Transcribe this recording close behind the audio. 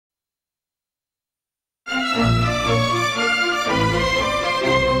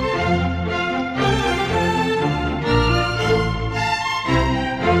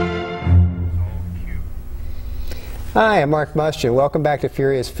Hi, I'm Mark Mustian. Welcome back to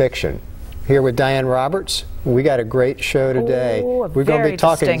Furious Fiction. Here with Diane Roberts. We got a great show today. Ooh, we're going to be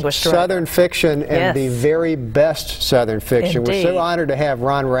talking Southern fiction and the very best Southern fiction. Indeed. We're so honored to have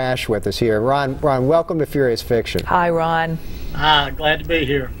Ron Rash with us here. Ron, welcome to Furious Fiction. Hi, Ron. Hi, glad to be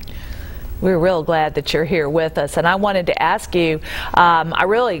here. We're real glad that you're here with us, and I wanted to ask you, I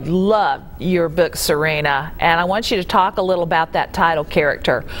really loved your book, Serena, and I want you to talk a little about that title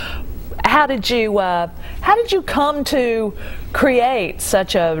character. How did you come to create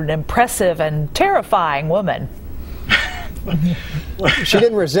such an impressive and terrifying woman? She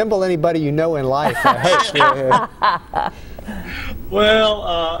didn't resemble anybody you know in life, I hope.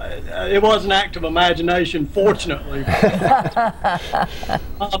 Well, it was an act of imagination, fortunately.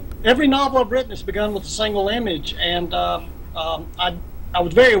 Every novel I've written has begun with a single image, and I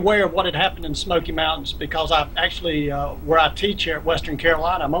was very aware of what had happened in the Smoky Mountains because I actually, where I teach here at Western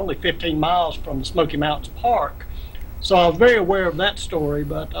Carolina, I'm only 15 miles from the Smoky Mountains Park. So I was very aware of that story,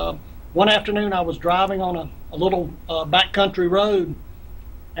 but one afternoon I was driving on a little backcountry road,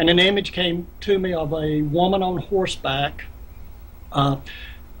 and an image came to me of a woman on horseback.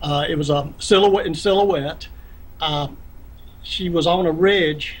 It was a silhouette. She was on a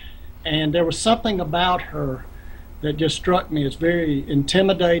ridge, and there was something about her that just struck me as very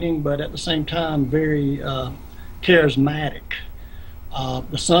intimidating, but at the same time very charismatic.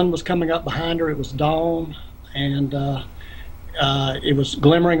 The sun was coming up behind her. It was dawn, and it was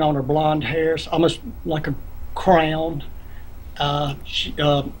glimmering on her blonde hair, almost like a crown.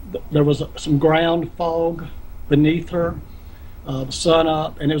 There was some ground fog beneath her, the sun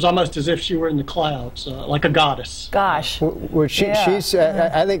up, and it was almost as if she were in the clouds, like a goddess. Gosh. Well, she's,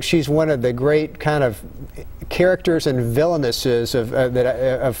 I think she's one of the great kind of characters and villainesses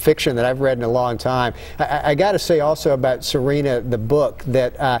of fiction that I've read in a long time. I got to say also about Serena, the book,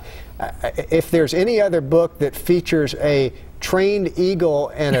 that if there's any other book that features a trained eagle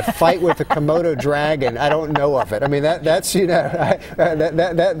and a fight with a Komodo dragon, I don't know of it. I mean, that's you know,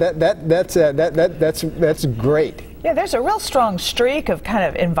 that's great. Yeah, there's a real strong streak of kind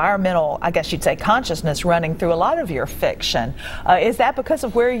of environmental, I guess you'd say, consciousness running through a lot of your fiction. Is that because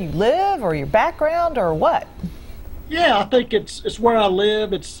of where you live or your background or what? Yeah, I think it's where I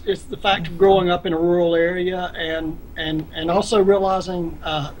live. It's the fact of growing up in a rural area and also realizing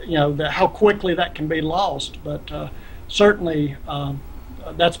you know, that how quickly that can be lost. But certainly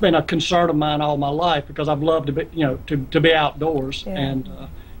that's been a concern of mine all my life because I've loved to be, you know, to be outdoors, and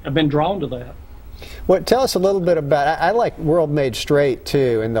I've been drawn to that. Well, tell us a little bit about, I like World Made Straight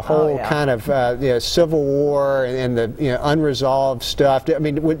too, and the whole kind of you know, Civil War and the, you know, unresolved stuff. I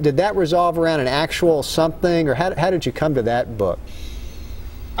mean, did that resolve around an actual something, or how did you come to that book?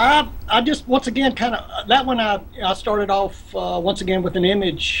 I just, once again, kind of, that one I started off once again with an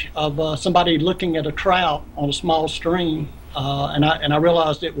image of somebody looking at a trout on a small stream, and I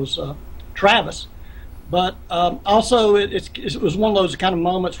realized it was Travis. But also, it was one of those kind of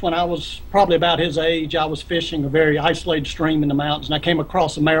moments when I was probably about his age. I was fishing a very isolated stream in the mountains, and I came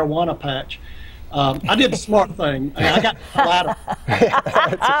across a marijuana patch. I did the smart thing. I got the ladder.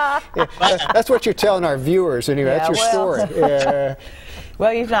 That's what you're telling our viewers, anyway. That's your story. Yeah.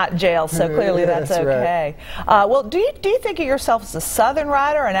 Well, he's not in jail, so clearly that's okay. Right. Well, do you think of yourself as a Southern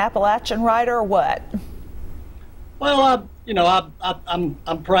writer, an Appalachian writer, or what? Well, you know,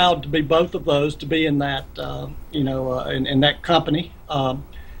 I'm proud to be both of those, to be in that, you know, in that company.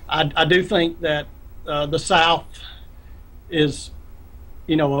 I do think that the South is,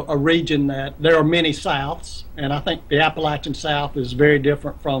 you know, a region that there are many Souths, and I think the Appalachian South is very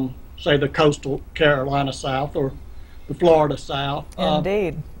different from, say, the coastal Carolina South or the Florida South.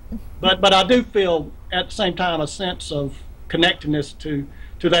 Indeed. But I do feel at the same time a sense of connectedness to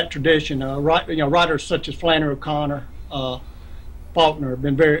that tradition. You know, writers such as Flannery O'Connor, Faulkner have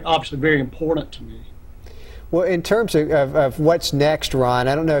been obviously very important to me. Well, in terms of what's next, Ron,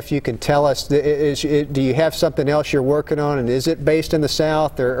 I don't know if you can tell us, do you have something else you're working on, and is it based in the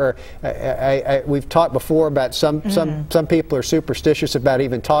South? Or we've talked before about some people are superstitious about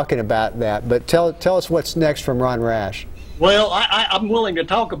even talking about that, but tell us what's next from Ron Rash. Well, I'm willing to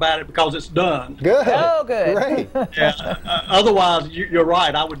talk about it because it's done. Good. Oh, good. Great. Otherwise, you're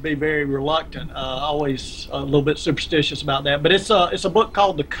right. I would be very reluctant. Always a little bit superstitious about that. But it's a book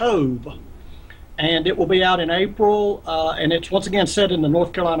called The Cove, and it will be out in April. And it's once again set in the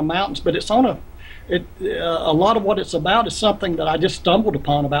North Carolina mountains. But it's on a lot of what it's about is something that I just stumbled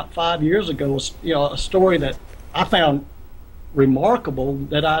upon about 5 years ago. You know, a story that I found remarkable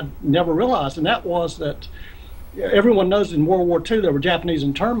that I never realized, and that was that. Everyone knows in World War II there were Japanese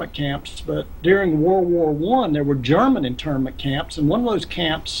internment camps, but during World War I there were German internment camps, and one of those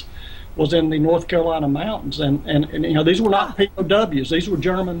camps was in the North Carolina mountains, and you know, these were not POWs; these were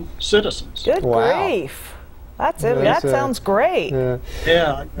German citizens. Good Wow. grief! That's it. That sounds great.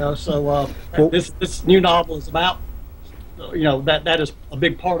 Yeah. So this new novel is about, you know, that is a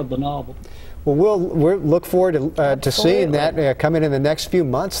big part of the novel. Well, we'll look forward to seeing that coming in the next few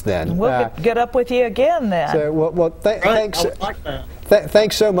months. Then we'll get up with you again. Then. So, thanks. I would like that.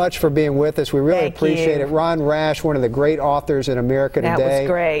 Thanks so much for being with us. We really appreciate you. it. Ron Rash, one of the great authors in America today. That was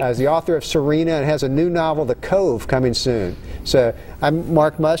great. Is the author of Serena and has a new novel, The Cove, coming soon. So I'm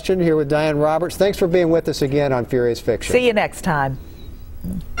Mark Mustian here with Diane Roberts. Thanks for being with us again on Furious Fiction. See you next time.